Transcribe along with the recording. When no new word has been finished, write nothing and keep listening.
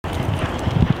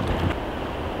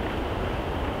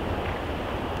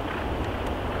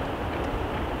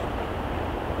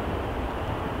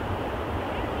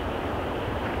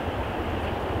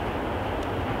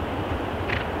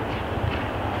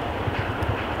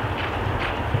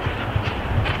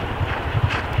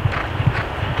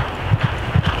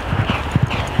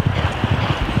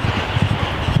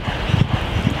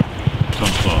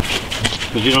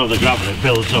because you know the gravel, it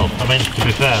builds up. I mean, to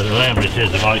be fair, the lamer it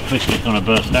is, like quickly it's going to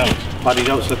burst out. Paddy,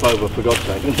 don't slip over, for God's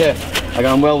sake. Yeah, I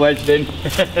got him well wedged in.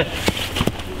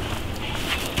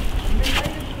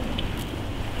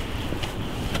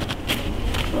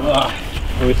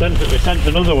 We sent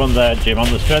another one there, Jim,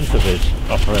 on the strength of his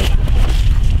operation.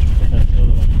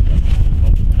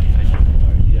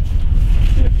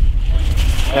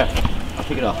 Yeah, I'll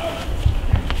pick it up.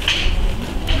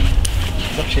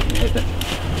 Stop shitting your head there.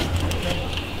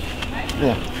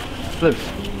 Yeah, loose.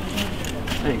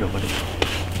 There you go, buddy.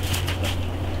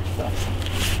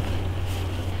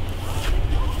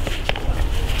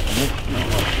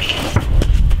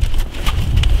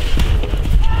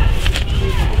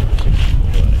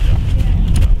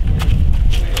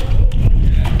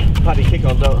 Paddy, kick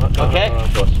on, don't. Okay.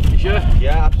 You sure?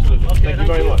 Yeah, absolutely. Okay, thank you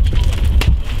very much.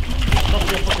 Stop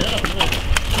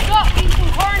being so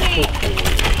horny!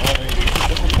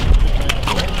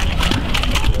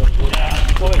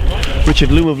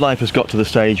 Richard, Loom of Life has got to the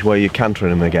stage where you're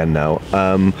cantering them again now.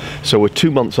 So we're 2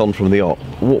 months on from the op.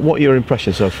 What are your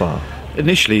impressions so far?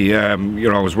 Initially,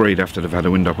 you're always worried after they've had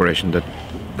a wind operation that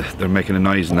they're making a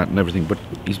noise and that and everything, but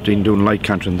he's been doing light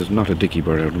cantering. There's not a dicky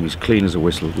bird out of him. He's clean as a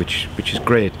whistle, which is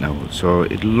great now. So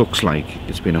it looks like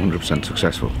it's been 100%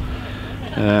 successful.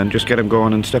 And just get him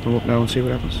going and step him up now and see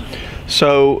what happens.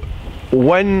 So,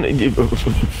 when,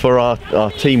 for our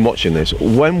team watching this,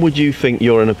 when would you think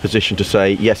you're in a position to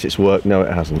say, yes, it's worked, no,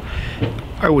 it hasn't?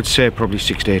 I would say probably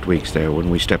 6 to 8 weeks there when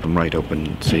we step him right up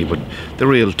and see. But the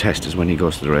real test is when he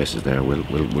goes to the races there.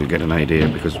 We'll get an idea,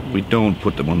 because we don't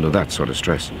put them under that sort of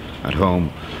stress at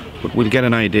home. But we'll get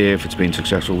an idea if it's been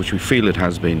successful, which we feel it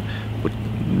has been. But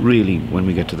really, when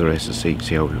we get to the races, see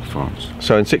how he performs.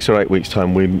 So in 6 or 8 weeks'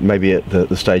 time, we may be at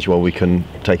the stage where we can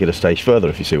take it a stage further,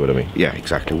 if you see what I mean. Yeah,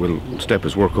 exactly. We'll step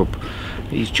his work up.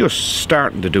 He's just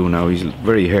starting to do now. He's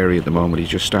very hairy at the moment. He's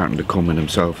just starting to come in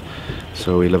himself.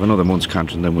 So he'll have another month's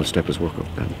cantering, then we'll step his work up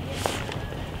then.